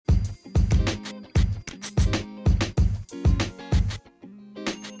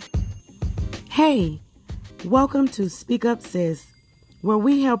Hey, welcome to Speak Up Sis, where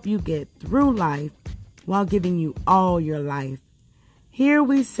we help you get through life while giving you all your life. Here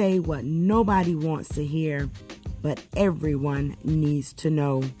we say what nobody wants to hear, but everyone needs to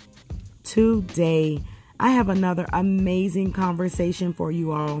know. Today, I have another amazing conversation for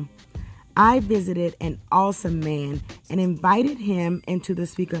you all. I visited an awesome man and invited him into the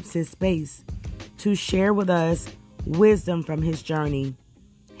Speak Up Sis space to share with us wisdom from his journey.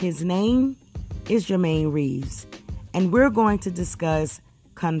 His name is Jermaine Reeves, and we're going to discuss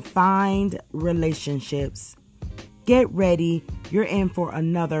confined relationships. Get ready, you're in for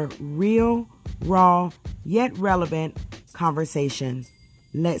another real, raw, yet relevant conversation.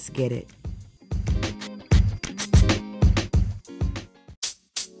 Let's get it.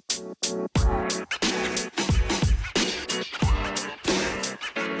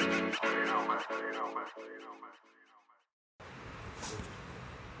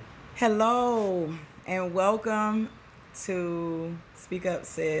 Hello, and welcome to Speak Up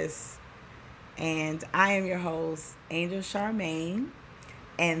Sis. And I am your host, Angel Charmaine.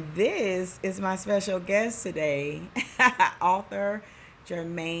 And this is my special guest today, author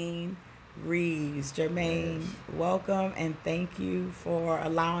Jermaine Reeves. Jermaine, Yes. welcome and thank you for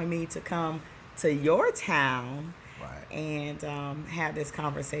allowing me to come to your town Right. and have this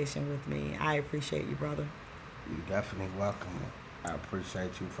conversation with me. I appreciate you, brother. You definitely welcome. I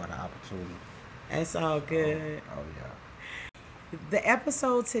appreciate you for the opportunity. It's all good. Oh yeah. The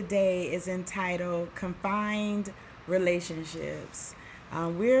episode today is entitled Confined Relationships.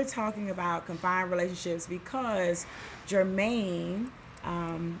 We're talking about confined relationships because Jermaine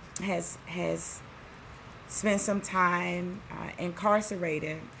has spent some time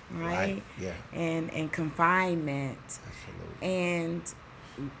incarcerated, right? Yeah. And in confinement. Absolutely. And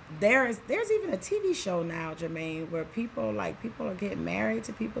there's even a TV show now, Jermaine, where people are getting married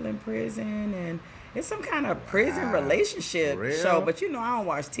to people in prison, and it's some kind of prison relationship For real? show. But I don't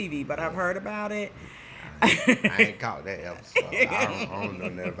watch TV, but I've heard about it. I ain't caught that episode. I don't know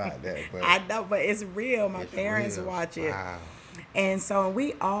nothing about that. But I know, but it's real. My it's parents real. watch it, Wow. and so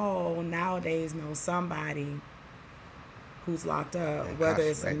we all nowadays know somebody who's locked up, whether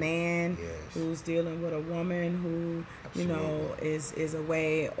it's a Incarcerated. man Yes. who's dealing with a woman who Absolutely. is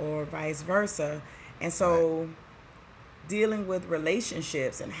away, or vice versa. And so dealing with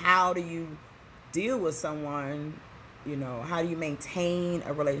relationships and how do you deal with someone, how do you maintain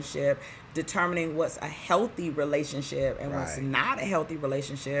a relationship, determining what's a healthy relationship and what's Right. not a healthy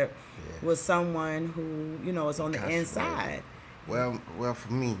relationship Yes. with someone who is on the Incarcerated. inside. Well,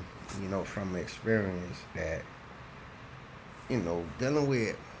 for me, from experience that, dealing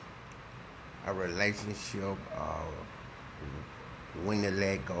with a relationship, when to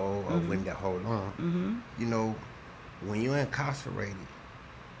let go or when to hold on, when you're incarcerated,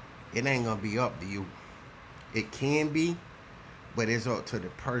 it ain't gonna be up to you. It can be, but it's up to the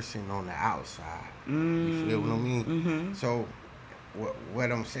person on the outside. You feel what I mean? Mm-hmm. So,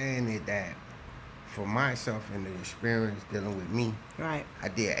 what I'm saying is that for myself and the experience dealing with me, Right. I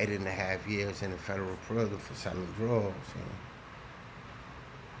did 8.5 years in the federal prison for selling drugs.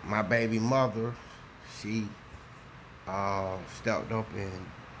 And my baby mother, she stepped up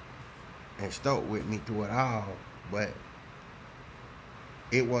and stuck with me through it all. But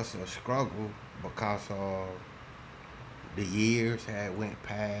it was a struggle because the years had went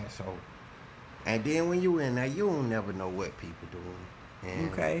past. So, and then when you in there, you don't never know what people doing.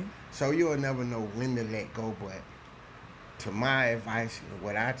 And Okay. so you'll never know when to let go. But to my advice,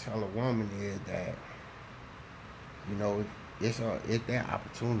 what I tell a woman is that, it's their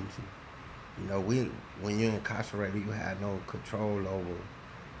opportunity. When you're incarcerated, you have no control over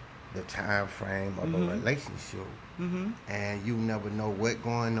the time frame of a relationship. Mm-hmm. And you never know what's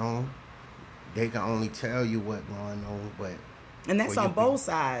going on. They can only tell you what's going on, but And that's well, on both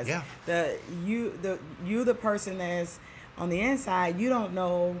sides. Yeah. The person that's on the inside, you don't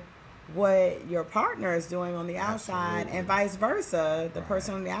know what your partner is doing on the outside, Absolutely. and vice versa. The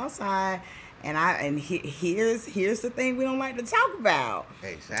person on the outside, here's the thing we don't like to talk about.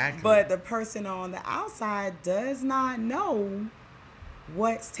 Exactly. But the person on the outside does not know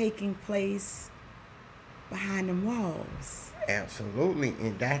what's taking place behind them walls. Absolutely,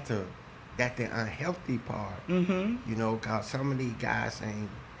 and that's the unhealthy part. Mm-hmm. Cause some of these guys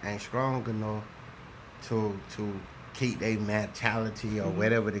ain't strong enough to keep their mentality or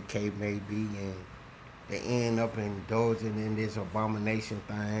whatever the case may be, and they end up indulging in this abomination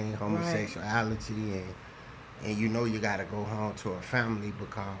thing, homosexuality, and you gotta go home to a family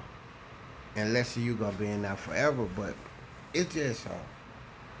because unless you gonna be in there forever. But it's just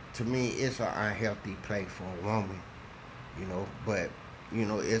to me, it's an unhealthy place for a woman, But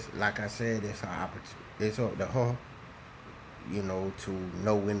it's like I said, it's it's up to her, to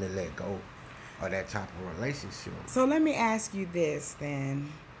know when to let go of that type of relationship. So let me ask you this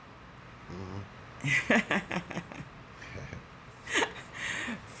then.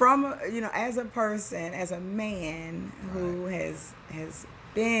 From as a person, as a man who has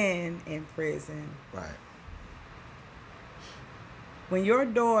been in prison, Right. when your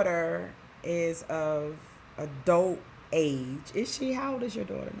daughter is of adult age, how old is your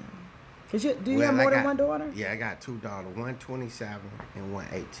daughter now? Do you have more than one daughter? Yeah, I got two daughters, one 27 and one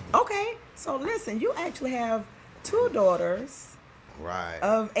 18. Okay, so listen, you actually have two daughters Right.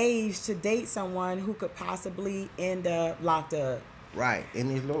 of age to date someone who could possibly end up locked up. Right,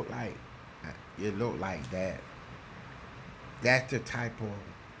 and it looked like that. That's the type of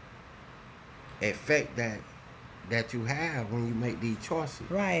effect that you have when you make these choices.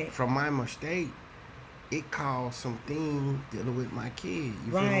 Right. From my mistake, it caused some things dealing with my kid.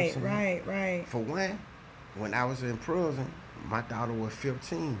 You feel what I'm Right, saying? right. For one, when I was in prison, my daughter was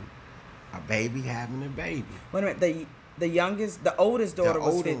 15. A baby having a baby. Wait a minute, the oldest daughter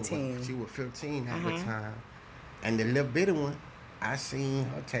was 15. She was 15 at the time. And the little bitty one, I seen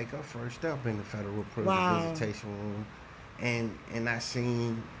her take her first step in the federal prison visitation room. And I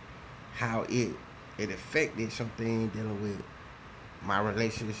seen how it affected something dealing with my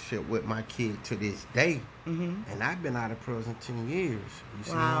relationship with my kid to this day. And I've been out of prison 10 years. You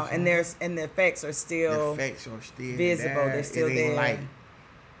see Wow, and the effects are still visible. There. They're still it ain't there. Like,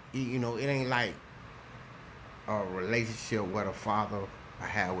 it ain't like a relationship where the father I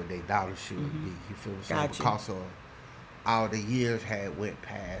had with their daughter should be. You feel what I'm saying? Gotcha. Because of all the years had went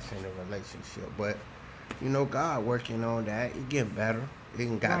past in the relationship. But, God working on that. It getting better.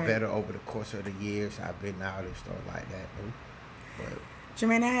 It got better over the course of the years I've been out and stuff like that. But,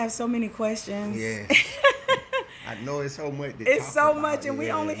 Jermaine, I have so many questions. yeah. I know it's so much to It's talk so about. much, and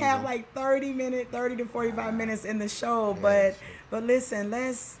we only have like 30 to 45 minutes in the show. But listen,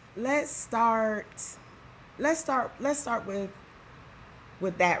 let's start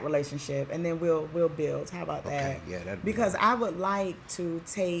with that relationship, and then we'll build. How about that? Okay, yeah, that'd be because nice. I would like to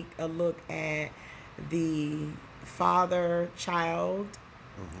take a look at the father-child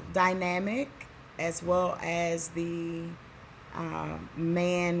dynamic, as well as the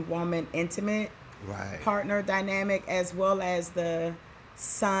man-woman intimate partner dynamic, as well as the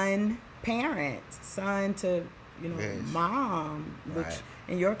son to mom, which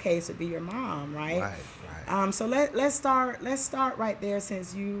in your case would be your mom, right? Right. So let's start right there,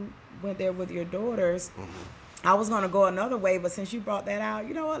 since you went there with your daughters. I was gonna go another way, but since you brought that out,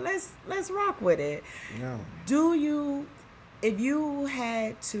 you know what? Let's rock with it. Yeah. If you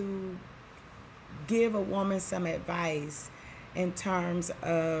had to give a woman some advice in terms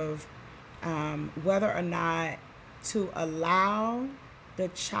of whether or not to allow the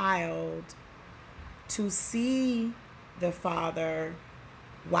child to see the father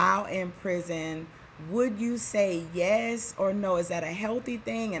while in prison, would you say yes or no? Is that a healthy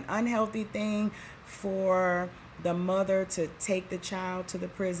thing, an unhealthy thing for the mother to take the child to the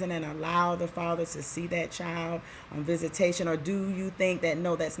prison and allow the father to see that child on visitation? Or do you think that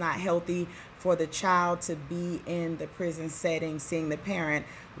no, that's not healthy for the child to be in the prison setting seeing the parent?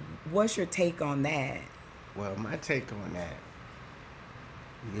 What's your take on that? Well, my take on that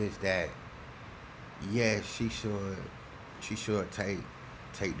is that yes, she should take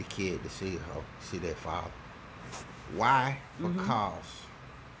the kid to see their father. Why? Because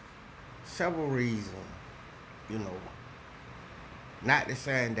several reasons. Not to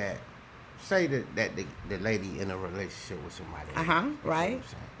saying that. Say that the lady in a relationship with somebody. Right.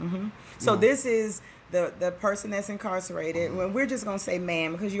 So this is the person that's incarcerated. Well, we're just gonna say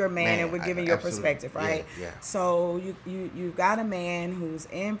man, because you're a man and we're giving your perspective, right? Yeah. So you got a man who's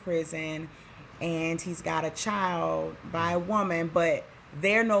in prison, and he's got a child by a woman, but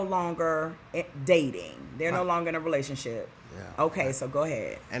they're no longer dating. They're no longer in a relationship. Yeah. Okay, so go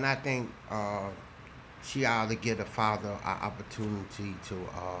ahead. And I think she ought to give the father an opportunity to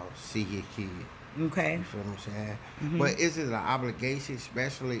see his kid. Okay. You feel what I'm saying? But is it an obligation,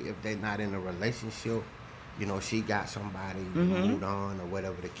 especially if they're not in a relationship? She got somebody moved on or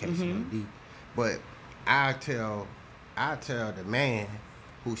whatever the case may be. But I'll tell the man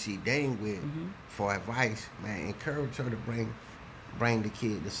who she dating with for advice, man, encourage her to bring the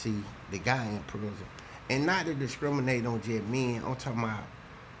kid to see the guy in prison. And not to discriminate on just men. I'm talking about,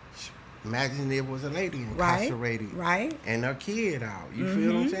 imagine there was a lady incarcerated, and her kid out. You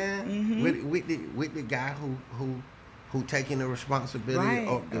feel what I'm saying? With the guy who taking the responsibility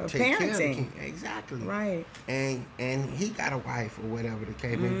of to take care of the kid. Exactly. Right. And he got a wife or whatever the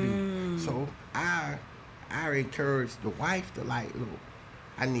case may be. So I encourage the wife to look,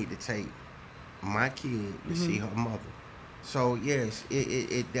 I need to take my kid to see her mother. So yes,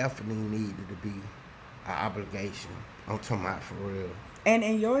 it definitely needed to be an obligation. I'm talking about for real. And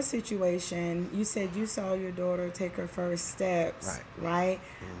in your situation, you said you saw your daughter take her first steps, Right. right?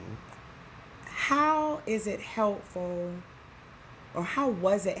 Mm-hmm. How is it helpful, or how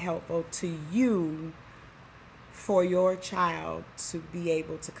was it helpful to you for your child to be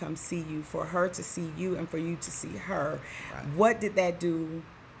able to come see you, for her to see you, and for you to see her? Right. What did that do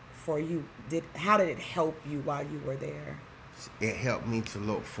for you? How did it help you while you were there? It helped me to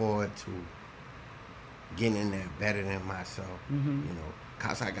look forward to getting in there better than myself,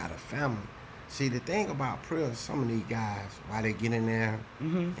 because I got a family. See, the thing about prayer, some of these guys, why they get in there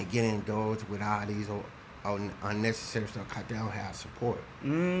and get indulged with all these unnecessary stuff, because they don't have support.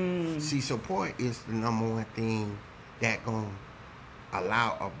 See, support is the number one thing that going to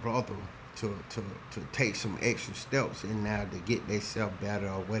allow a brother to take some extra steps in there to get themselves better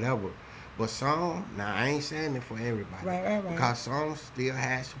or whatever. But some, now I ain't saying it for everybody. Right. Because some still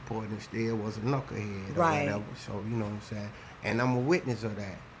had support and still was a knucklehead or whatever. So, you know what I'm saying? And I'm a witness of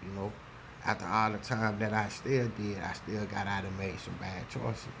that, After all the time that I still got out and made some bad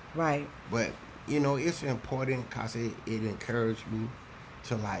choices. Right. But, it's important because it encouraged me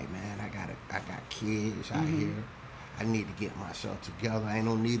to like, man, I got kids out here. I need to get myself together. I ain't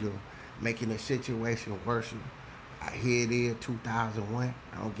no need of making the situation worse. Here it is, 2001.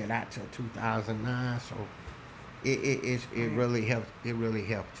 I don't get out till 2009, so it really helps. It really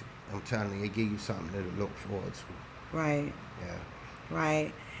helped you. I'm telling you, it gives you something to look forward to. Right. Yeah.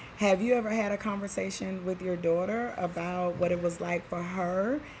 Right. Have you ever had a conversation with your daughter about what it was like for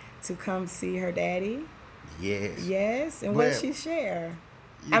her to come see her daddy? Yes. Yes, and what did she share?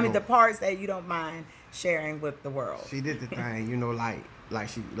 The parts that you don't mind sharing with the world. She did the thing,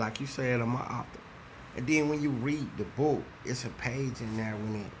 like you said, I'm an author. And then when you read the book, it's a page in there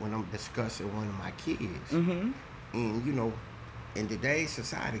when I'm discussing one of my kids. And in today's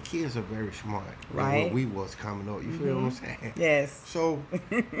society, kids are very smart. Right. When we was coming up, you feel what I'm saying? Yes. So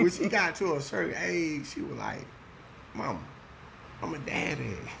when she got to a certain age, she was like, "Mama, I'm a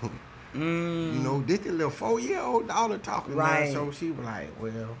daddy." This the little 4-year-old daughter talking right. now. So she was like,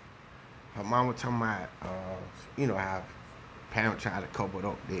 well, her mama talking about, how parents try to cover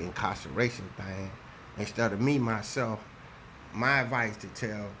up the incarceration thing. Instead of me, myself, my advice to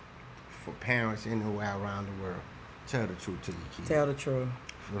tell for parents anywhere around the world, tell the truth to your kids. Tell the truth.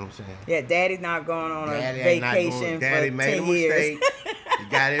 You know what I'm saying? Yeah, daddy's not going on a vacation Daddy for made 10 a years. mistake. He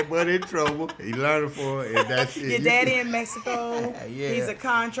got his butt in trouble. He learned for it, and that's it. Your daddy in Mexico. Yeah. He's a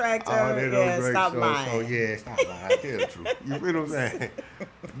contractor. Stop lying. So yeah, stop lying. Tell the truth. You feel what I'm saying?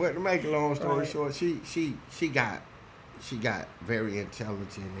 But to make a long story short, she got very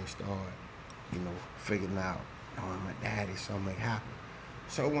intelligent and started, figuring out, my daddy, something happened.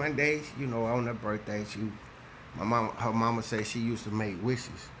 So one day, on her birthday, her mama said she used to make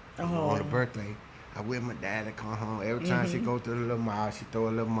wishes on her birthday. I with my dad to come home. Every time she go to the little mall, she throw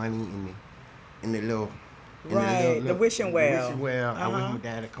a little money in the little the wishing well. Wishing well. I with my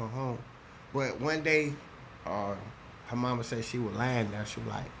dad to come home. But one day, her mama said she was lying there. She was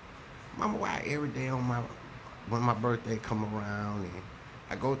like, "Mama, why every day when my birthday come around and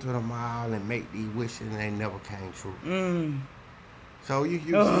I go to the mall and make these wishes and they never came true?" So you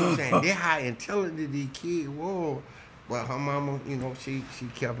see what I'm saying? That's how intelligent these kids were. But her mama, she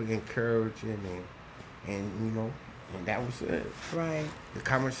kept it encouraging and that was it. Right. The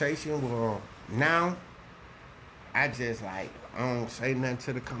conversation was, now I just I don't say nothing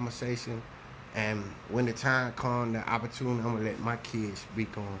to the conversation. And when the time comes, the opportunity, I'm going to let my kids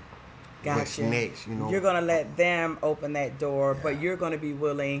speak on what's next, You're going to let them open that door, but you're going to be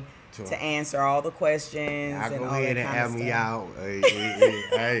willing to answer all the questions I and go all ahead that and kind have of me stuff. out.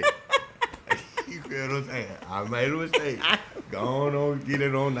 Hey. You feel what I'm saying? I made a mistake. Go on, get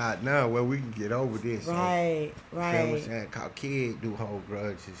it on out now where we can get over this. Right. Feel what I'm saying? Cause kids do hold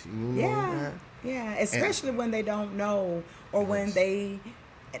grudges. Yeah, especially when they don't know, or when they,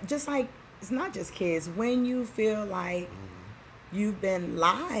 just like, it's not just kids, when you feel like you've been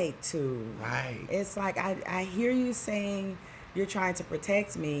lied to. Right. It's like, I hear you saying you're trying to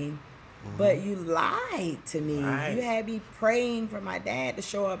protect me, but you lied to me. Right. You had me praying for my dad to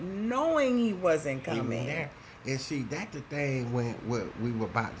show up knowing he wasn't coming. And see, that's the thing when what we were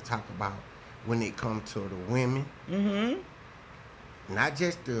about to talk about when it comes to the women. Not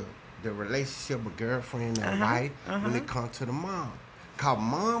just the relationship with girlfriend and wife, when it comes to the mom. Cause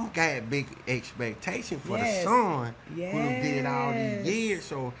mom got big expectation for the son who did all these years.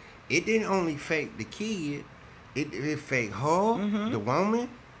 So it didn't only affect the kid, it affect her, the woman,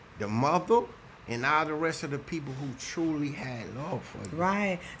 the mother, and all the rest of the people who truly had love for you.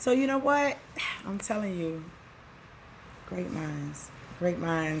 Right. So you know what? I'm telling you, great minds. Great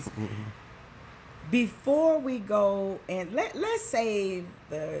minds. Mm-hmm. Before we go and let's save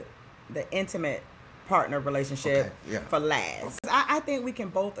the intimate partner relationship for last. Okay. I think we can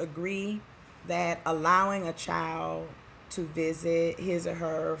both agree that allowing a child to visit his or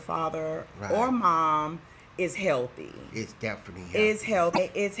her father or mom is healthy. It's definitely healthy. It's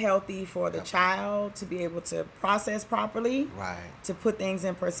healthy. It's healthy for the child to be able to process properly, to put things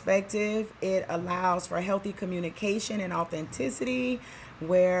in perspective. It allows for healthy communication and authenticity,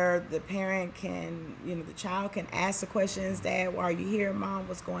 where the parent can, the child can ask the questions, Dad, why are you here? Mom,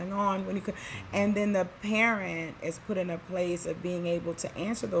 what's going on? And then the parent is put in a place of being able to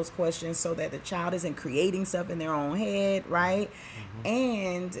answer those questions so that the child isn't creating stuff in their own head, right? Mm-hmm.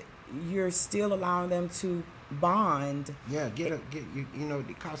 And you're still allowing them to bond. Yeah,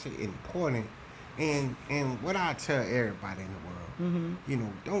 because it's important. And what I tell everybody in the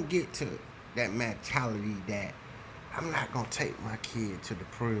world, don't get to that mentality that I'm not going to take my kid to the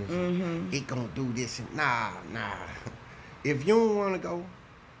prison. He going to do this. And nah. If you don't want to go,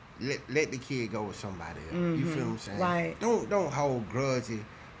 let the kid go with somebody else. You feel what I'm saying? Right. Don't hold grudges,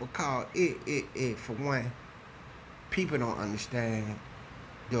 because it for one, people don't understand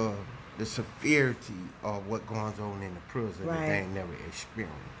the severity of what goes on in the prison that they ain't never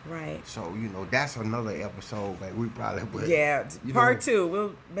experienced. Right. So, that's another episode that we probably would. Yeah, part 2.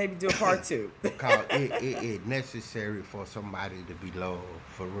 We'll maybe do a part 2. Because it's necessary for somebody to be loved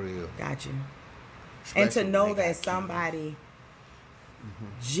for real. Got you. And to know that somebody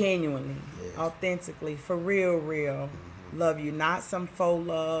genuinely, authentically, for real, love you. Not some faux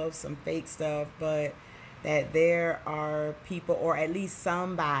love, some fake stuff, but that there are people, or at least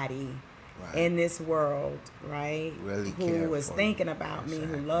somebody in this world, right, really who is thinking about me,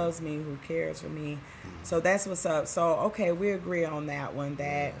 who loves me, who cares for me. So that's what's up. So okay, we agree on that one.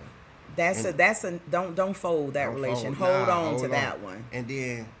 That's a don't fold that relation. Hold on to that one. And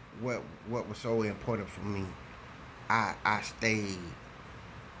then what was so important for me, I stayed,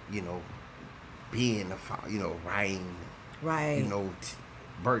 being writing, right,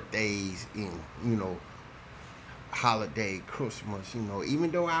 birthdays and holiday, Christmas,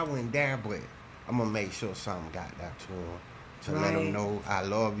 even though I went there, but I'm gonna make sure something got that to them, to let them know I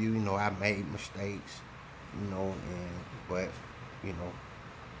love you. I made mistakes, but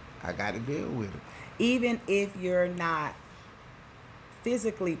I got to deal with it. Even if you're not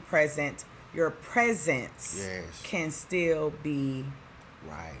physically present, your presence can still be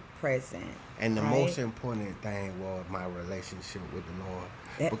present. And the most important thing was my relationship with the Lord.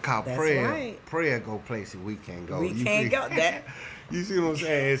 Because prayer go places we can't go. We can't go. That. You see what I'm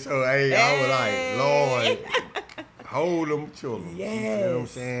saying? So I was like, Lord, hold them children. Yes. You see what I'm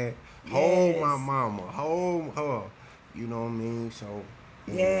saying? Hold my mama. Hold her. You know what I mean? So,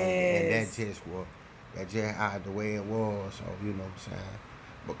 and that just how the way it was. So, you know what I'm saying?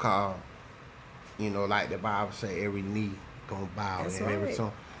 Because, like the Bible say, every knee gonna bow and every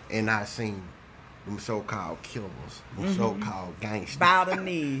tongue. And I seen them so-called killers, them so-called gangsters. Bow the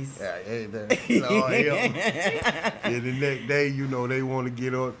knees. And the next day, they want to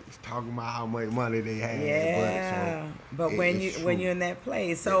get up talking about how much money they had. Yeah. But when you're in that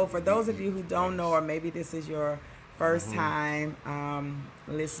place. So for those of you who don't know, or maybe this is your first time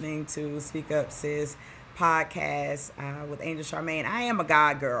listening to Speak Up Sis podcast with Angel Charmaine, I am a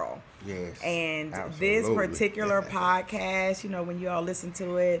God girl. Yes. And absolutely. This particular podcast, when you all listen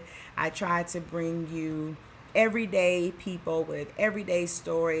to it, I try to bring you everyday people with everyday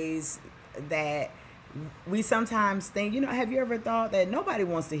stories that we sometimes think, have you ever thought that nobody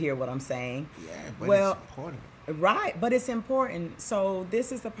wants to hear what I'm saying? Yeah, but it's important. Right, but it's important. So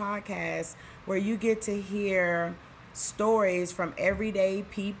this is the podcast where you get to hear stories from everyday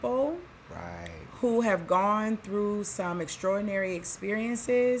people who have gone through some extraordinary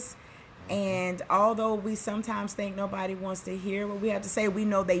experiences. And although we sometimes think nobody wants to hear what we have to say, we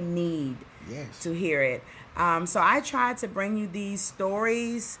know they need to hear it. So I try to bring you these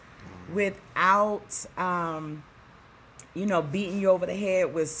stories without, beating you over the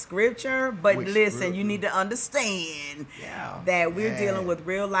head with scripture. But listen, you need to understand that we're dealing with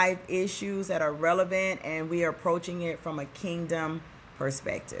real life issues that are relevant, and we are approaching it from a kingdom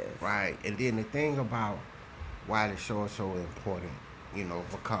perspective. Right. And then the thing about why the show is so important,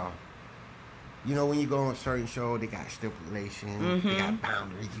 because when you go on certain shows, they got stipulations, they got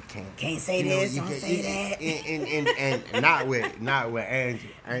boundaries. You can't say this, don't say that. And not with Angel.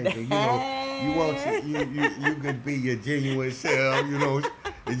 You want you could be your genuine self.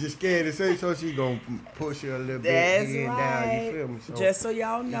 And you're scared to say so. She gonna push you a little bit. That's right. Down. You feel me? So just so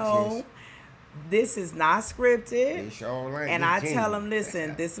y'all know, This is not scripted. It's all right. And I tell them,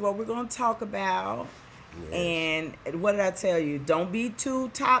 listen, this is what we're going to talk about. Yes. And what did I tell you? Don't be too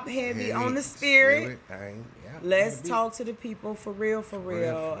top heavy on the spirit. Let's talk to the people for real.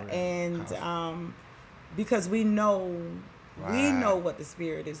 And because we know what the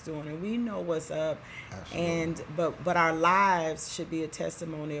spirit is doing, and we know what's up. Absolutely. And but our lives should be a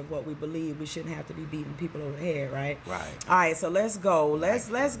testimony of what we believe. We shouldn't have to be beating people over the head, right? Right. All right, so let's go.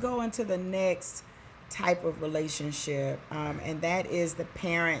 Let's go into the next type of relationship, and that is the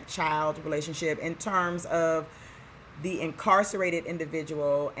parent-child relationship in terms of the incarcerated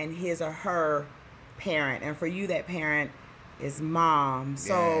individual and his or her parent. And for you, that parent is mom.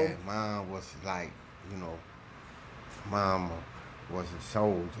 So mom was like, mom was a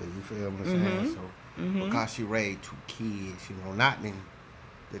soldier. You feel what I'm saying? So because she raised 2 kids, nothing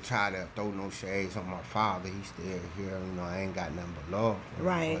to try to throw no shades on my father. He's still here. I ain't got nothing but love for him.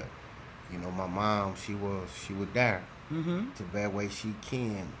 Right. But, my mom, she was there the best way she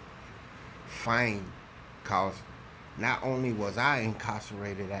can find, cause not only was I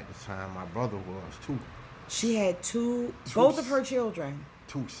incarcerated at the time, my brother was too. She had both of her children.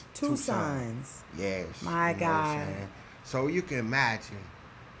 Two sons. Yes. My God. So you can imagine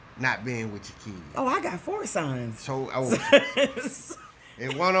not being with your kids. Oh, I got 4 sons. So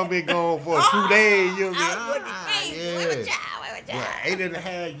and one of them been gone for 2 days. You'll be Well,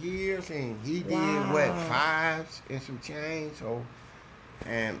 8.5 years, and he did 5 and some change. So,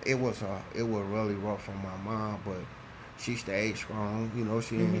 and it was really rough on my mom, but she stayed strong.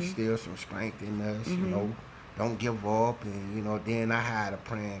 She instilled some strength in us. Don't give up, and then I had a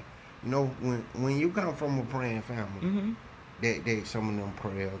praying. When you come from a praying family, they some of them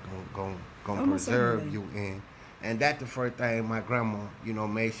prayers gonna preserve you, and that's the first thing my grandma,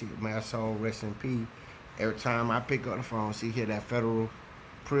 may her soul rest in peace. Every time I pick up the phone, she hear that federal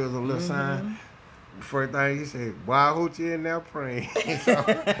prison little sign. The first thing he said, "Boy, I hope you in there praying." So,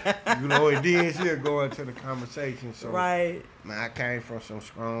 and then she'll go into the conversation. So, man, I came from some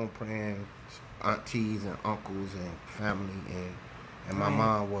strong praying aunties and uncles and family, and my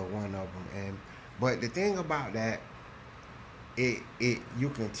mom was one of them. But the thing about that, it you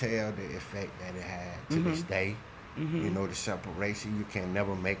can tell the effect that it had to this day. The separation. You can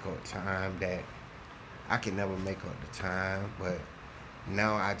never make up time that. I can never make up the time, but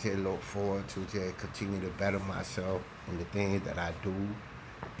now I just look forward to just continue to better myself in the things that I do,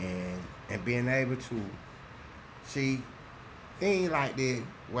 and being able to see things like this.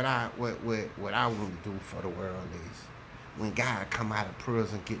 What I want to do for the world is when God come out of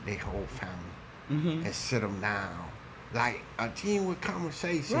prison, get their whole family and sit them down, like a genuine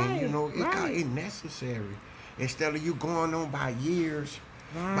conversation. It's necessary instead of you going on by years.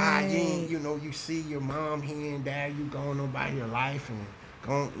 By you see your mom here and there, you going on by your life and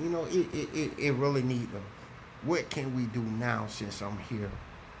going, it really need to. What can we do now since I'm here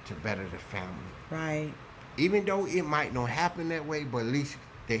to better the family? Right. Even though it might not happen that way, but at least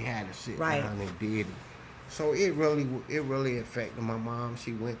they had to sit down and did it. So it really affected my mom.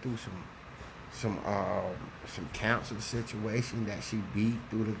 She went through some counsel situation that she beat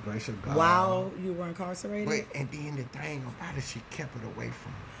through the grace of God. While you were incarcerated? And then the thing about it, she kept it away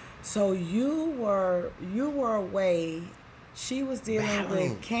from her. So you were away. She was dealing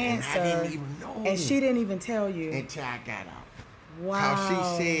with cancer. And I didn't even know. And she didn't even tell you. Until I got out. Wow.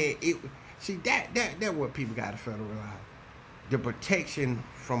 Because she said it. See, that what people got to federalize. The protection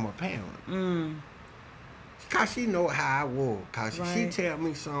from a parent. Because she know how I was. Because she tell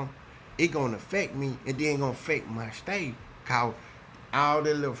me something, it going to affect me, and then going to affect my state. Because all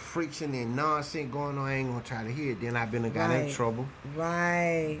the little friction and nonsense going on, I ain't going to try to hear it. Then I been got in trouble.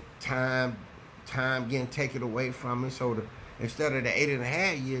 Right. Time getting taken away from me. So instead of the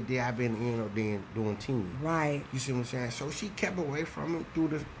 8.5 years, then I been, then doing teen. Right. You see what I'm saying? So she kept away from me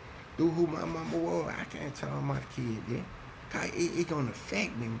through who my mama was. I can't tell my kid that. Cause it gonna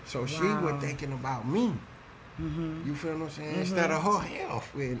affect me. So she was thinking about me. You feel what I'm saying? Instead of her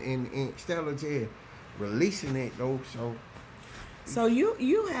health, and instead of just releasing it though. So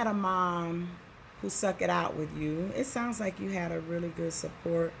you had a mom who stuck it out with you. It sounds like you had a really good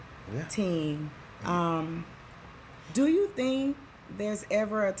support team. Do you think there's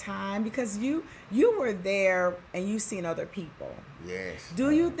ever a time, because you were there and you've seen other people. Yes.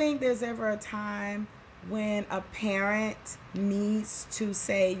 Do you think there's ever a time when a parent needs to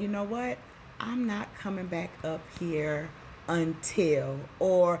say, you know what, I'm not coming back up here until,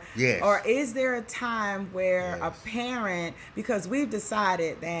 or is there a time where a parent, because we've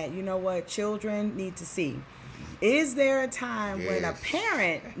decided that, you know what, children need to see. Is there a time when a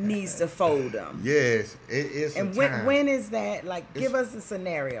parent needs to fold them? Yes, it is. And when is that? Like, give us a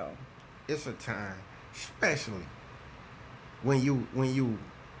scenario. it's a time, especially when you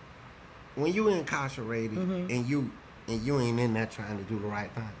incarcerated and you ain't in there trying to do the right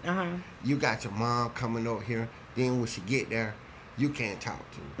thing. You got your mom coming over here. Then when she get there, you can't talk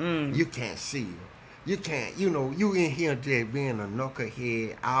to her. You can't see her. You can't, you in here just being a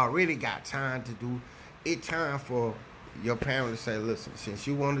knucklehead. I already got time to do. It's time for your parents to say, listen, since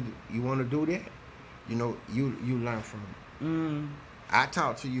you want to do that, you learn from it. I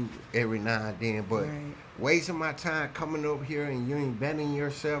talk to you every now and then, but wasting my time coming over here and you ain't bettering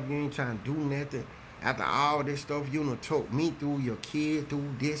yourself, you ain't trying to do nothing. After all this stuff, you done took me through, your kid through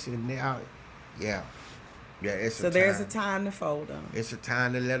this and that. Yeah, it's a time. So there's a time to fold them. It's a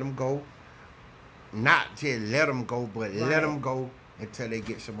time to let them go. Not just let them go, but let them go until they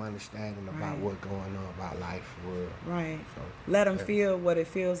get some understanding about what's going on about life for real. Right. So, let them feel what it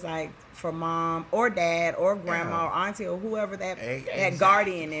feels like for mom or dad or grandma or auntie or whoever that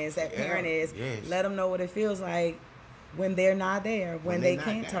guardian is, that parent is. Yes. Let them know what it feels like when they're not there, when they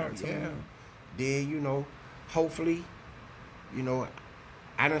can't talk to them. Then, hopefully,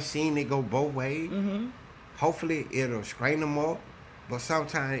 I done seen it go both ways. Hopefully, it'll straighten them up, but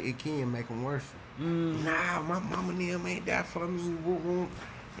sometimes it can make them worse. Nah, my mama and them ain't there for me,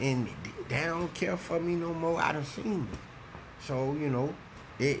 and they don't care for me no more. I done seen it. So,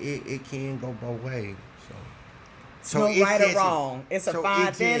 it can go both ways. So no right or wrong. It's a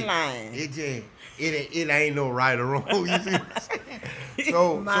fine thin line. It ain't no right or wrong. You see what I'm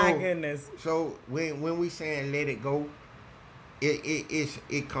saying? My goodness. So when we saying let it go,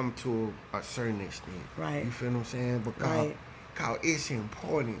 it come to a certain extent. Right. You feel what I'm saying? Because it's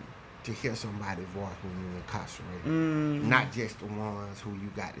important to hear somebody's voice when you're incarcerated. Not just the ones who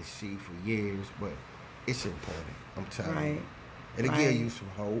you got to see for years, but it's important. I'm telling you. It'll give you some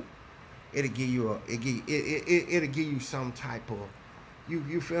hope. It'll give you it'll give you some type of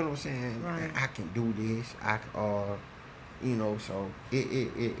you feel what I'm saying? Right. I can do this. So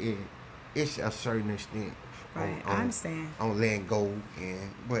it's a certain extent. Right. I understand. On letting go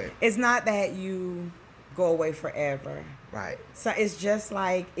but it's not that you go away forever. Right. So it's just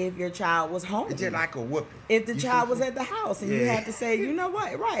like if your child was home. It's just like a whooping. If the child was at the house and you had to say, you know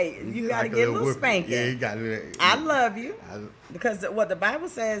what, you got to get a little spanking. Yeah, you got to. I love you. Because what the Bible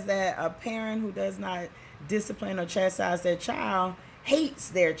says that a parent who does not discipline or chastise their child hates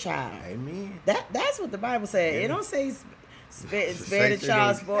their child. Amen. That's what the Bible says. It don't say spare the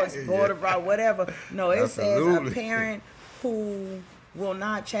child, sport abroad, whatever. No, it says a parent who will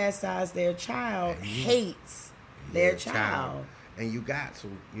not chastise their child hates their child. And you got to,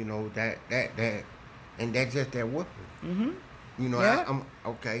 that and that's just that whooping. I'm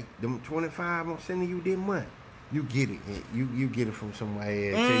okay. Them 25 I'm sending you this month. You get it. You get it from somebody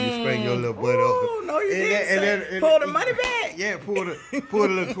else until you spring your little butt up. Oh no, you didn't. Pull the money back. Yeah, pull the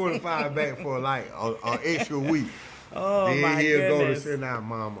little 25 back for like an extra week. Oh then my he'll goodness. go to sit down,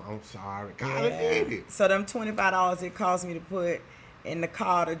 Mama. I'm sorry. God did it. So them $25 it cost me to put in the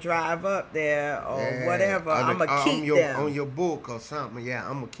car to drive up there or whatever, I'm going to keep them. On your book or something,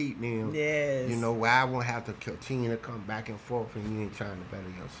 I'm going to keep them. Yes. Where I won't have to continue to come back and forth and you ain't trying to better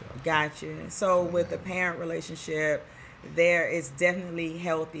yourself. Gotcha. So with the parent relationship, there is definitely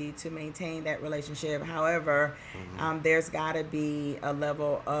healthy to maintain that relationship. However, there's got to be a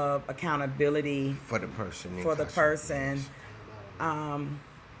level of accountability for the person.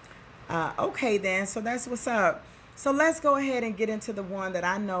 Okay, then. So that's what's up. So let's go ahead and get into the one that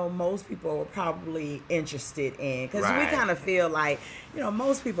I know most people are probably interested in. Because we kind of feel like,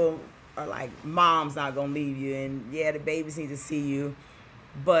 most people are like, mom's not going to leave you. And the babies need to see you.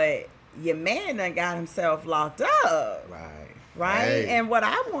 But your man done got himself locked up. Right? Hey. And what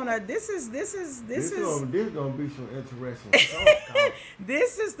I want to, this is going to be some interesting stuff.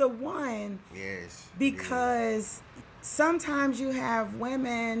 This is the one. Yes. Because sometimes you have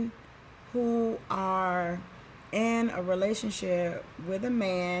women who are in a relationship with a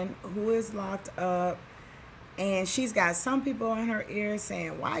man who is locked up, and she's got some people in her ear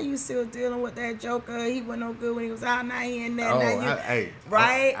saying, why you still dealing with that joker? He wasn't no good when he was out, now he in there.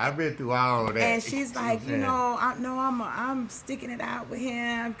 Right? I've been through all of that. And she's like, I'm sticking it out with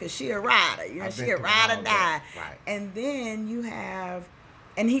him because she a rider. She a ride or die. Right. And then you have,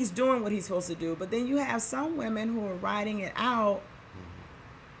 and he's doing what he's supposed to do, but then you have some women who are riding it out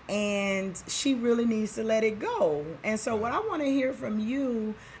and she really needs to let it go. And so what I want to hear from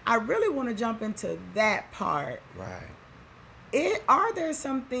you, I really want to jump into that part. Right. Are there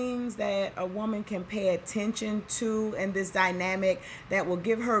some things that a woman can pay attention to in this dynamic that will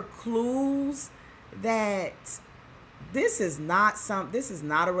give her clues that this is not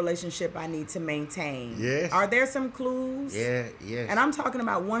a relationship I need to maintain. Yes. Are there some clues? Yeah, yes. And I'm talking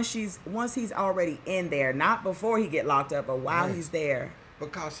about once he's already in there, not before he get locked up, but while he's there.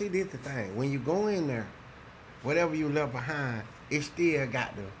 Because see, this the thing. When you go in there, whatever you left behind, it still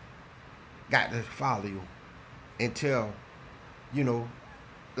got to follow you until, you know,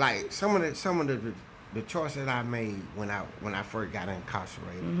 like some of the choices I made when I first got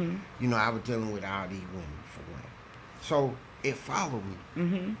incarcerated. Mm-hmm. You know, I was dealing with all these women for one. So it followed me.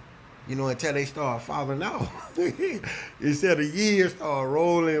 Mm-hmm. You know, until they start falling out. Instead of years start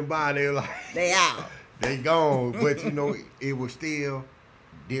rolling by, they're like they out. They gone. But you know, it was still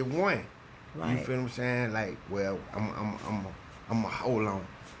did one. Right. You feel what I'm saying? Like, well, I'm a hold on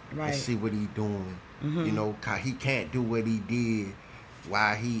and see what he doing. Mm-hmm. You know, 'cause he can't do what he did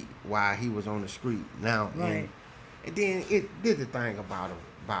while he was on the street now. Right. And then it did the thing about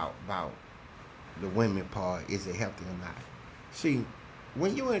the women part. Is it healthy or not? See,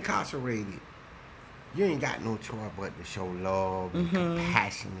 when you're incarcerated, you ain't got no choice but to show love and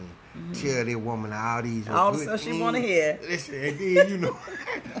compassion and tell that woman all these Also, good she things. want to hear. Listen, and then, you know,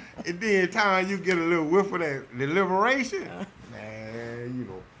 and then time you get a little whiff of that, the liberation, man, you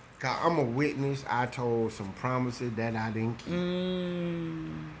know. 'Cause I'm a witness. I told some promises that I didn't keep.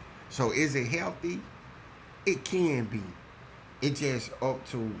 So is it healthy? It can be. It's just up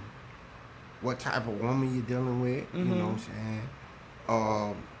to what type of woman you're dealing with. You know what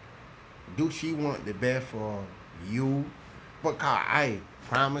I'm saying? Do she want the best for you? Because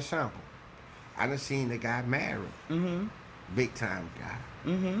prime example, I done seen the guy married. Big time guy.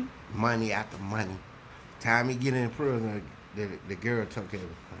 Money after money. Time he get in prison, the girl took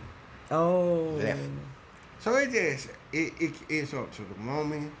everything. Oh. Left. So it's up to the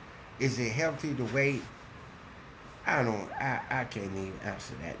woman. Is it healthy to wait? I can't even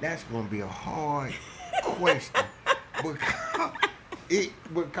answer that. That's gonna be a hard question. Because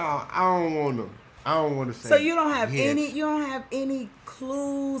I don't wanna say. So you don't have yes. any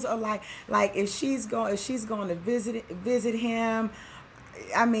clues or like if she's going to visit him.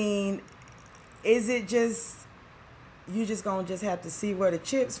 I mean, is it just you just gonna have to see where the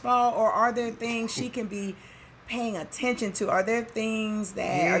chips fall, or are there things she can be paying attention to? Are there things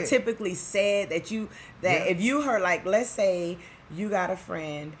that are typically said that if you heard, like, let's say you got a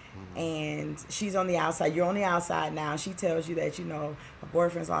friend and she's on the outside, you're on the outside now, she tells you that, you know, her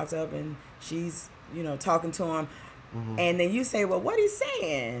boyfriend's locked up and she's, you know, talking to him, and then you say, well, what he's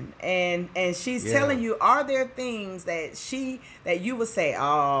saying, and she's telling you, are there things that you would say,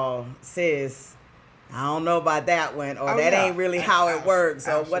 oh, sis, I don't know about that one, or that ain't really how it works,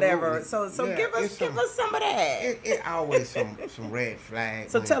 or whatever. So give us some of that. It always some red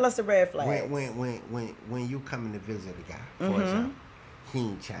flags. So tell us the red flags. When you coming to visit a guy, for example, he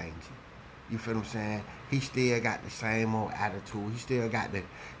ain't changing. You feel what I'm saying? He still got the same old attitude.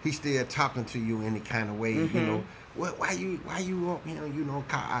 He still talking to you any kind of way. You know, why you up here? You know,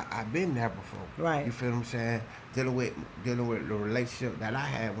 'cause I've been there before. Right. You feel what I'm saying? Dealing with the relationship that I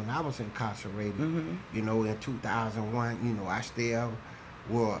had when I was incarcerated. You know, in 2001. You know, I still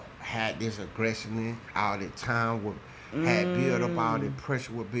had this aggression all the time. Had built up all the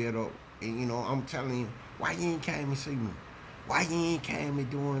pressure. Would build up. And you know, I'm telling you, why you ain't came and see me? Why you ain't came and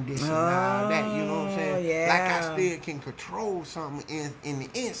doing this and all that? You know what I'm saying? Yeah. Like I still can control something in the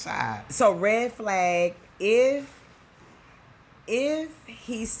inside. So red flag, if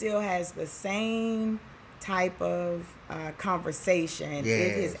he still has the same type of conversation,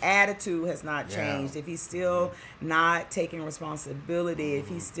 if his attitude has not changed, if he's still not taking responsibility, if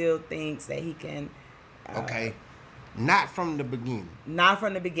he still thinks that he can... okay. Not from the beginning. Not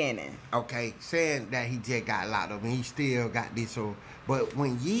from the beginning. Okay, saying that he just got locked up and he still got this. So, but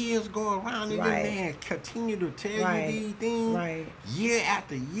when years go around and the man continue to tell you these things, year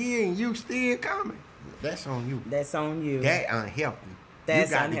after year, and you still coming, that's on you. That's on you. That unhealthy. That's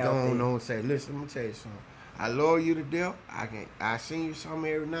you got unhealthy. to go on and say, listen, let me tell you something. I love you to death. I seen you something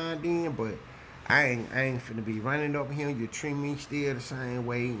every now and then, but I ain't finna be running up here. You treat me still the same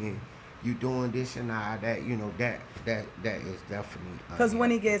way, and you doing this and all that. You know that is definitely because when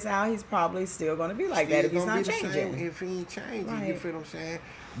he gets out, he's probably still gonna be like that if he's not changing. If he ain't changing, you feel what I'm saying?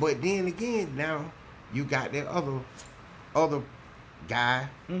 But then again, now you got that other guy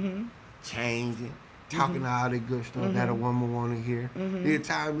changing. Talking all that good stuff that a woman want to hear. The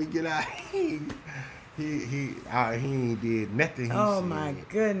time we get out, he ain't did nothing. Oh my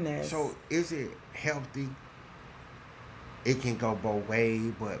goodness! So is it healthy? It can go both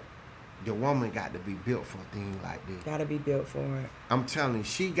ways, but the woman got to be built for things like this. Got to be built for it. I'm telling you,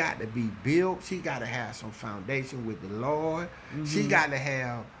 she got to be built. She got to have some foundation with the Lord. She got to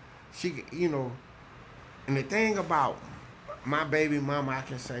have, you know, And the thing about my baby mama, I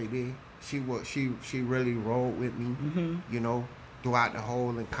can say this. She really rolled with me, you know, throughout the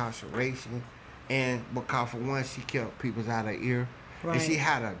whole incarceration. And because for one, she kept people out of ear. Right. And she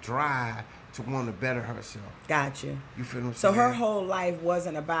had a drive to want to better herself. Gotcha. You feel what I'm saying? So her saying? whole life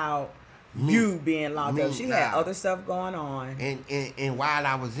wasn't about you being locked up. She had other stuff going on. And while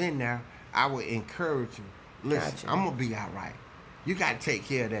I was in there, I would encourage her. Listen, gotcha. I'm going to be all right. You got to take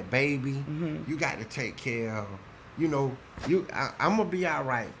care of that baby. You got to take care of, you know, I'm going to be all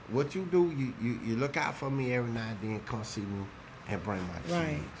right. What you do, you look out for me every now and then, come see me and bring my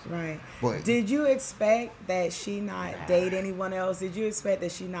kids. Right. But did you expect that she not date anyone else? Did you expect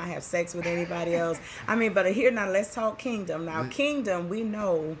that she not have sex with anybody else? I mean, but here now, let's talk kingdom. Now, kingdom, we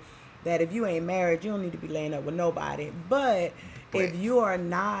know that if you ain't married, you don't need to be laying up with nobody. But if you are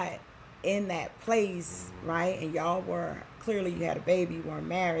not in that place, right, and y'all were, clearly you had a baby, you weren't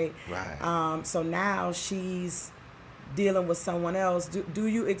married. Right. So now she's dealing with someone else. Do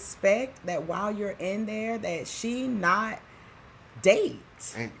you expect that while you're in there that she not date?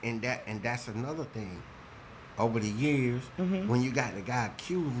 And that's another thing. Over the years, when you got the guy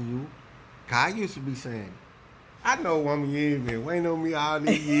accusing you, 'cause I used to be saying, I know woman you ain't been waiting on me all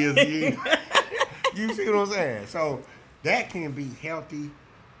these years. You see what I'm saying? So that can be healthy.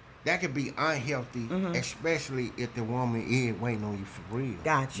 That could be unhealthy, especially if the woman is waiting on you for real.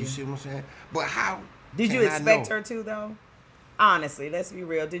 Gotcha. You see what I'm saying? But how did you expect her to though? Honestly, let's be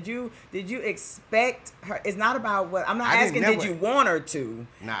real. Did you expect her? It's not about what I'm not asking. Did you want her to?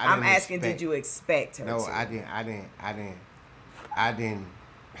 No, I'm asking. Did you expect her? No, to? I didn't.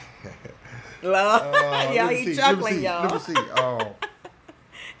 Y'all, he chuckling, y'all. Let me see.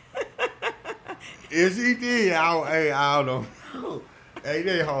 If he did, I don't know. Hey,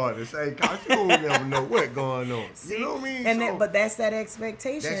 they hard to say, cause you don't never know what's going on. See, you know what I mean? And but that's that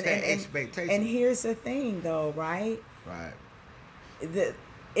expectation. That's that expectation. And here's the thing, though, right? Right.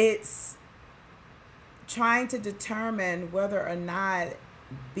 It's trying to determine whether or not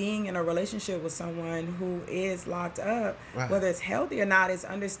being in a relationship with someone who is locked up, whether it's healthy or not, is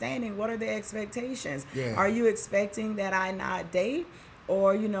understanding what are the expectations. Yeah. Are you expecting that I not date?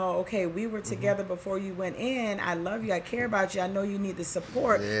 Or, you know, okay, we were together before you went in. I love you. I care about you. I know you need the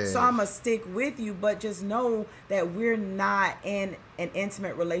support. Yes. So I'm going to stick with you. But just know that we're not in an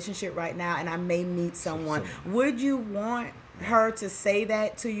intimate relationship right now. And I may meet someone. Would you want her to say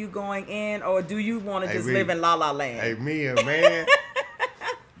that to you going in? Or do you want to just live in La La Land? Hey, me and man,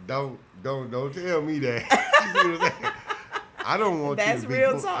 don't tell me that. You see what I'm saying? I don't want That's you to be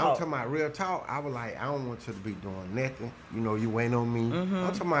real doing, talk. I'm talking about real talk. I was like, I don't want you to be doing nothing. You know, you waiting on me.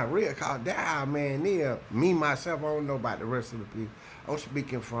 I'm talking about real talk. That how man is. Me, myself, I don't know about the rest of the people. I'm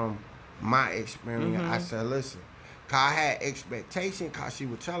speaking from my experience. I said, listen, cause I had expectation cause she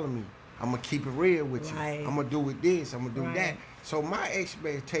was telling me, I'm going to keep it real with you. I'm going to do it this. I'm going to do that. So my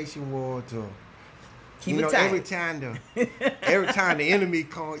expectation was to, keep you know, it tight. every time the enemy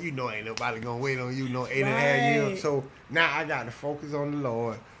come, you know, ain't nobody gonna wait on you no 8.5 years. So now I got to focus on the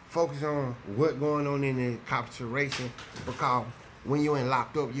Lord, focus on what's going on in the incarceration, because when you're in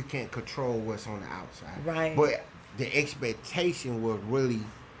locked up, you can't control what's on the outside. Right. But the expectation was really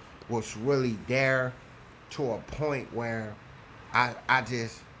there to a point where I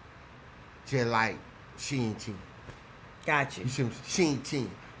just like she ain't cheating. Got you. You see, she ain't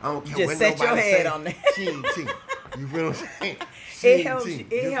cheating. I don't care just what set nobody your head say, on that. She ain't cheating. You feel what I'm saying? It helps you.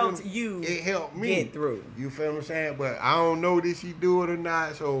 It helped you. It helped me get through. You feel what I'm saying? But I don't know that she do it or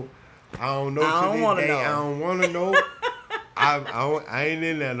not. So I don't know. I don't want to know. I don't want to know. I ain't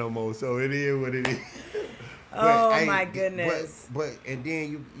in there no more. So it is what it is. Oh my goodness. But and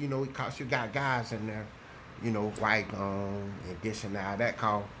then you know, cause you got guys in there, you know, white and this and that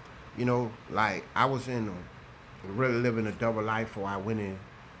call, you know, like I was really living a double life before I went in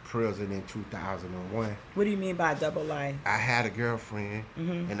prison in 2001. What do you mean by double life? I had a girlfriend,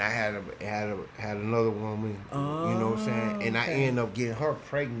 and I had another woman. You know what I'm saying? And I ended up getting her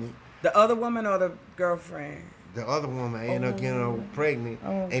pregnant. The other woman or the girlfriend? The other woman, I ended up getting her pregnant,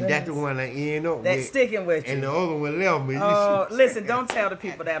 and that's the one I ended up that's with. sticking with you. And the other one left me. Oh, listen! Don't tell the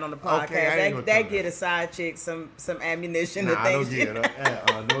people that on the podcast. Okay, that get a side chick some ammunition. Nah, to I don't get it.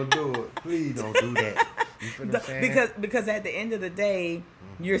 Don't do it. Please don't do that. You feel what I'm saying? Because at the end of the day,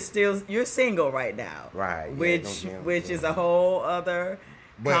 you're single right now. Right. Which is a whole other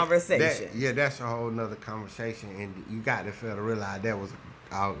conversation. That's a whole nother conversation, and you got to feel to realize that was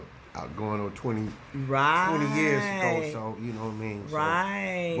going on 20 years ago. So you know what I mean. So,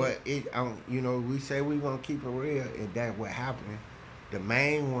 right. But you know, we say we're gonna keep it real, and that what happened. The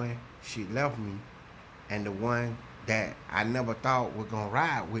main one, she left me, and the one that I never thought were gonna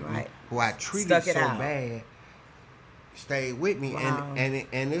ride with me, Right. who I treated Stuck it so out. bad, stayed with me, Wow.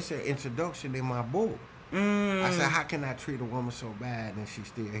 and it's an introduction in my book. I said, Mm. how can I treat a woman so bad and she's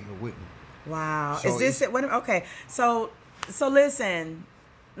still here with me? Wow. Is So this it's it? What, okay. So listen.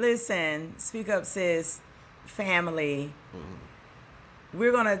 Speak up, sis. Family.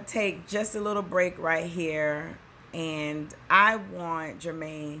 We're going to take just a little break right here. And I want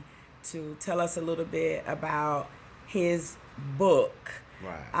Jermaine to tell us a little bit about his book.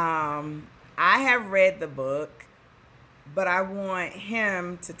 right. I have read the book, but I want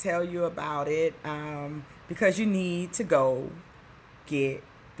him to tell you about it because you need to go get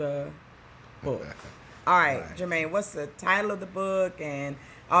the book. All right, Right. Jermaine, what's the title of the book and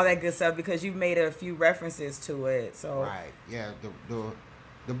all that good stuff? Because you've made a few references to it. So, Right. Yeah.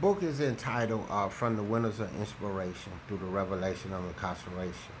 The book is entitled "From the Windows of Inspiration Through the Revelation of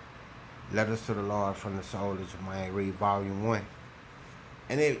Incarceration." Letters to the Lord from the Soul of Jermaine Reed, Volume 1.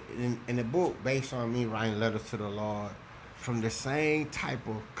 And in the book, based on me writing letters to the Lord, from the same type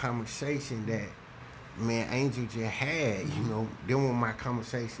of conversation that me and Angel just had, then with my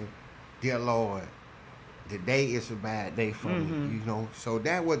conversation, dear Lord, today is a bad day for me, So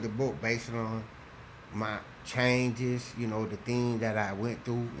that was the book based on my changes, the thing that I went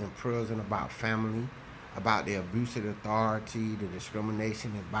through in prison about family, about the abuse of authority, the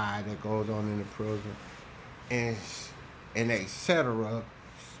discrimination and bias that goes on in the prison, and etc.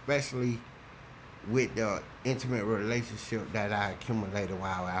 Especially with the intimate relationship that I accumulated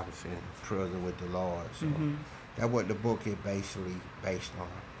while I was in prison with the Lord. So that's what the book is basically based on.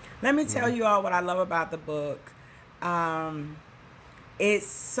 let me tell you all what I love about the book. It's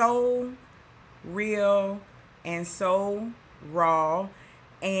so real and so raw,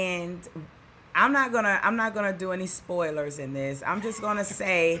 and I'm not gonna do any spoilers in this. I'm just gonna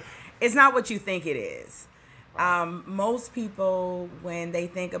say it's not what you think it is. Most people, when they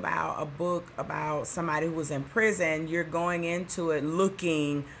think about a book about somebody who was in prison, you're going into it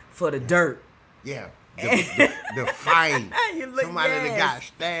looking for the dirt. Yeah, the fight, You look, somebody that yes. got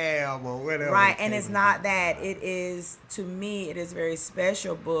stabbed or whatever. Right, the and case it's may not be. that. It is, to me, it is a very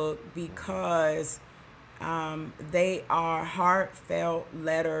special book because they are heartfelt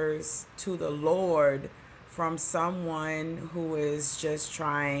letters to the Lord from someone who is just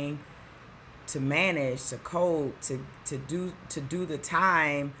trying to manage, to cope, to do the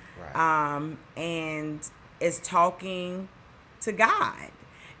time, Right. and is talking to God.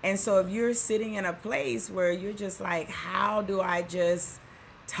 And so if you're sitting in a place where you're just like, how do I just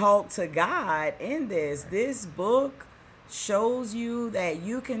talk to God in this? This book shows you that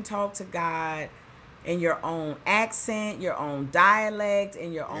you can talk to God in your own accent, your own dialect,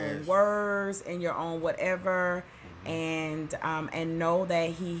 in your own Yes. words, in your own whatever, and know that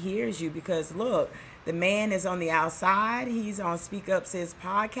He hears you. Because look, the man is on the outside. He's on Speak Up Sis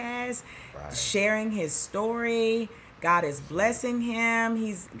podcast, Right. sharing his story. God is blessing him.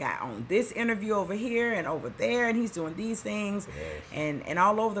 He's got on this interview over here and over there, and he's doing these things Yes. and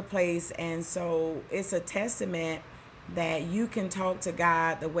all over the place. And so it's a testament that you can talk to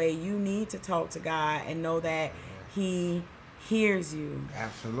God the way you need to talk to God and know that He hears you.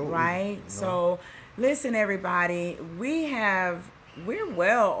 Absolutely. Right? So listen, everybody, we're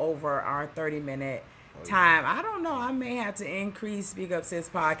well over our 30-minute time. I don't know. I may have to increase Speak Up Sis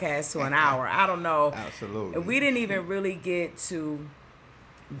podcast to an hour. I don't know. Absolutely. We didn't even really get to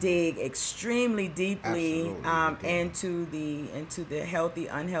dig extremely deeply Absolutely, into the healthy,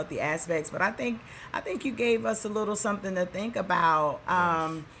 unhealthy aspects. But I think you gave us a little something to think about.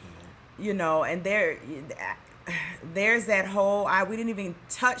 And there's that whole we didn't even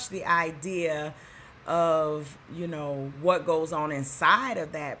touch the idea of what goes on inside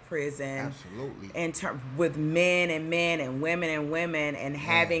of that prison. Absolutely. With men and women and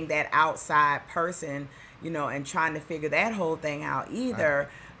having that outside person, and trying to figure that whole thing out either. Right.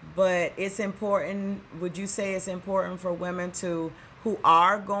 But it's important. Would you say it's important for women who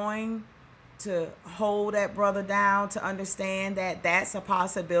are going to hold that brother down to understand that that's a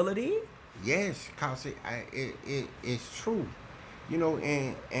possibility? Yes, cause it's true,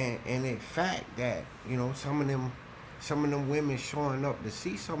 and in fact that some of them women showing up to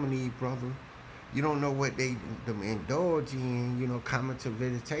see some of these brothers, you don't know what they them indulge in, coming to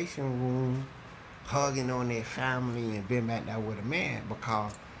visitation room, hugging on their family and being back there with a man,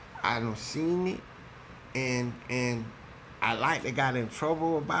 because I done seen it, and I like they got in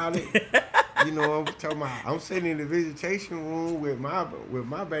trouble about it. I'm talking about. I'm sitting in the visitation room with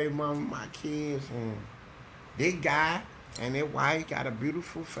my baby mama, my kids, and this guy and their wife got a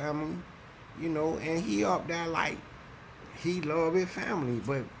beautiful family, and he up there like he love his family,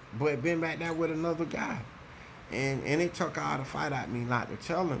 but been back there with another guy, And it took all the fight out me not to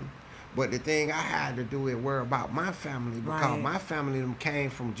tell him. But the thing I had to do is worry about my family, because my family them came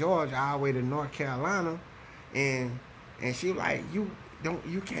from Georgia all the way to North Carolina, and she like, you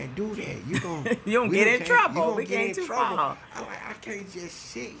can't do that. You gonna you don't get in trouble. You we get in too trouble. far. I can't just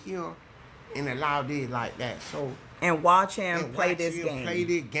sit here and allow this like that. So and watch him play this game. Play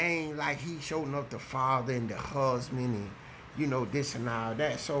this game like he showing up the father and the husband and this and all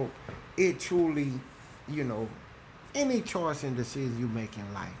that. So it truly, any choice and decision you make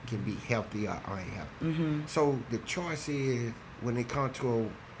in life can be healthy or unhealthy. Mm-hmm. So the choice is, when it comes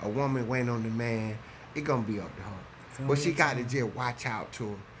to a woman waiting on the man, it gonna be up to her. But she got to just watch out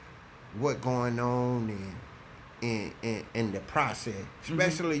to what going on in the process.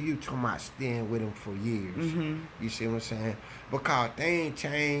 Especially you talking about staying with him for years. Mm-hmm. You see what I'm saying? Because they ain't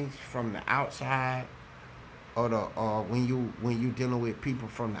changed from the outside, or when you dealing with people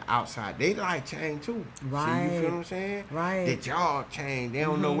from the outside, they like change too. Right. See, you feel what I'm saying? Right. The job change. They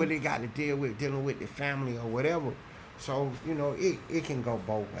don't know what they got to deal with, dealing with the family or whatever. So, it can go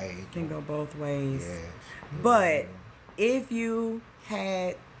both ways. It can go both ways. Yes. But if you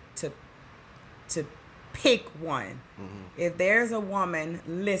had to pick one, if there's a woman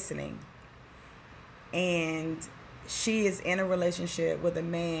listening and she is in a relationship with a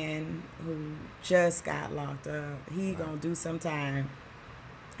man who just got locked up, he gonna do some time,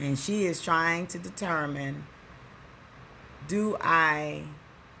 and she is trying to determine, do I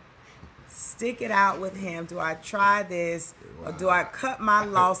stick it out with him? Do I try this? Or do I cut my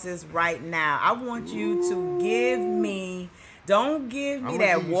losses right now? I want you to give me, don't give me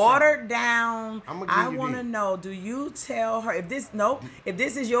that watered down. I want to know, do you tell her, if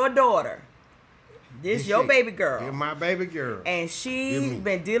this is your daughter, this your baby girl. You're my baby girl. And she's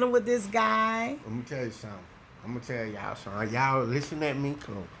been dealing with this guy. Let me tell you something. I'm going to tell y'all something. Y'all listen at me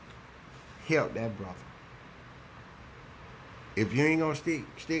close. Help that brother. If you ain't going to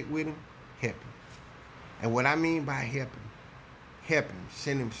stick with him, help him. And what I mean by help him,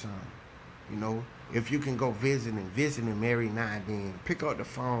 send him some. If you can go visit him every now and then, pick up the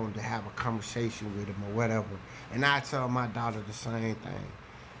phone to have a conversation with him or whatever. And I tell my daughter the same thing.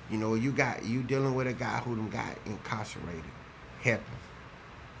 You dealing with a guy who done got incarcerated. Help him.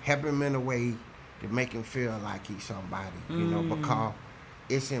 Help him in a way to make him feel like he's somebody, because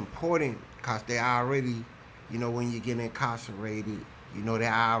it's important, because they already, when you get incarcerated, they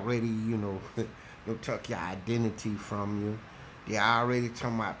already, they'll take your identity from you. They already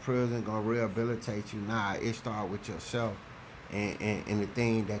talking about prison gonna rehabilitate you. Nah, it start with yourself and the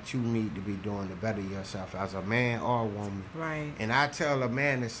thing that you need to be doing to better yourself as a man or a woman. Right. And I tell a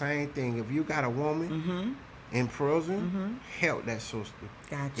man the same thing. If you got a woman in prison, help that sister.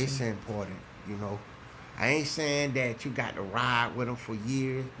 Gotcha. It's important, I ain't saying that you got to ride with them for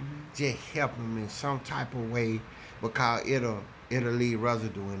years. Just help them in some type of way, because it'll leave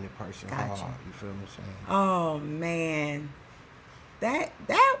residue in the person's heart. You feel what I'm saying? Oh man, that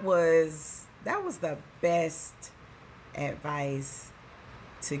was the best advice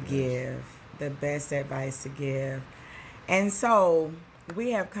to give. The best advice to give. And so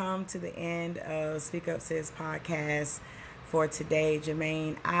we have come to the end of Speak Up Sis podcast for today.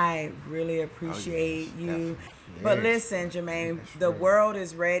 Jermaine, I really appreciate you. Yes. But listen, Jermaine, the world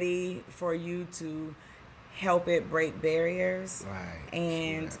is ready for you to help it break barriers. Right.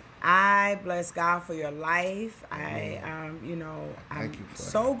 And I bless God for your life. I'm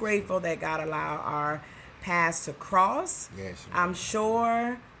so grateful that God allowed our paths to cross. Yes. I'm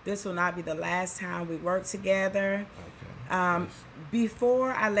sure this will not be the last time we work together. Okay.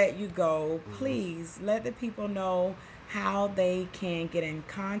 Before I let you go, please let the people know how they can get in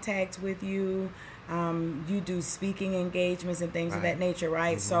contact with you. You do speaking engagements and things of that nature,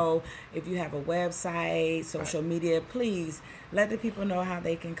 right? So if you have a website, social media, please let the people know how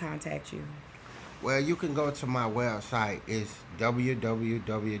they can contact you. Well, you can go to my website. It's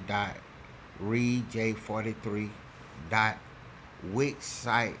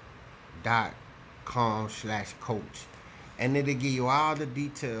www.readj43.wixsite.com/coach. And it'll give you all the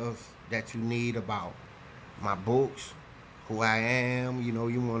details that you need about my books, who I am.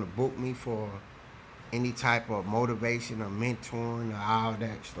 You want to book me for any type of motivation or mentoring or all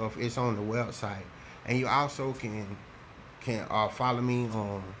that stuff. It's on the website. And you also can follow me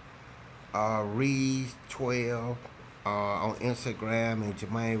on Reeds12 on Instagram, and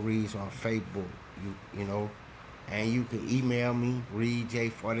Jermaine Reeds on Facebook. And you can email me,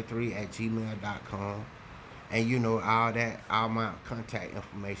 readj43@gmail.com. And all my contact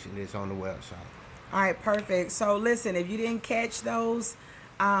information is on the website. All right, perfect. So listen, if you didn't catch those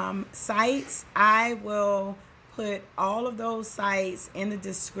sites, I will put all of those sites in the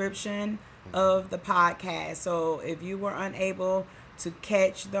description of the podcast. So if you were unable to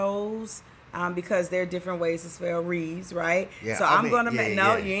catch those, because there are different ways to spell Reeves, right? Yeah, so I I'm mean, gonna yeah,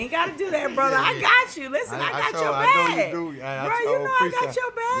 no, yeah. you ain't gotta do that, brother. Yeah, I yeah. got you. Listen, I got your back. I know you do. Bro, you know I got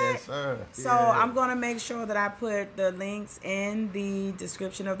your back. Yes, sir. So Yeah. I'm gonna make sure that I put the links in the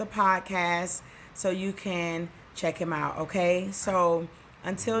description of the podcast so you can check him out. Okay. So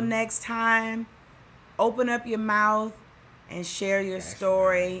until next time, open up your mouth and share your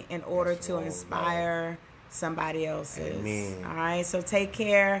story in order to inspire somebody else's. Amen. All right. So take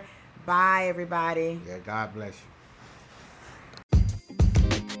care. Bye, everybody. Yeah, God bless you.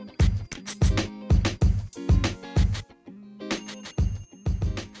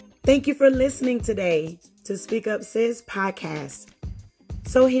 Thank you for listening today to Speak Up Sis podcast.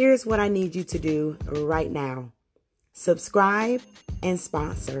 So here's what I need you to do right now. Subscribe and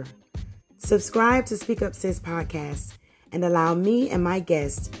sponsor. Subscribe to Speak Up Sis podcast and allow me and my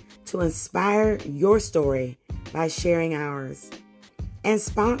guests to inspire your story by sharing ours. And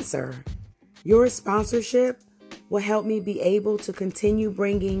sponsor. Your sponsorship will help me be able to continue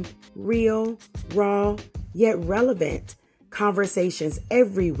bringing real, raw, yet relevant conversations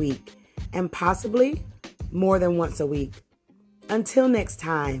every week and possibly more than once a week. Until next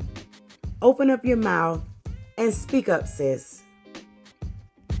time, open up your mouth and speak up, sis.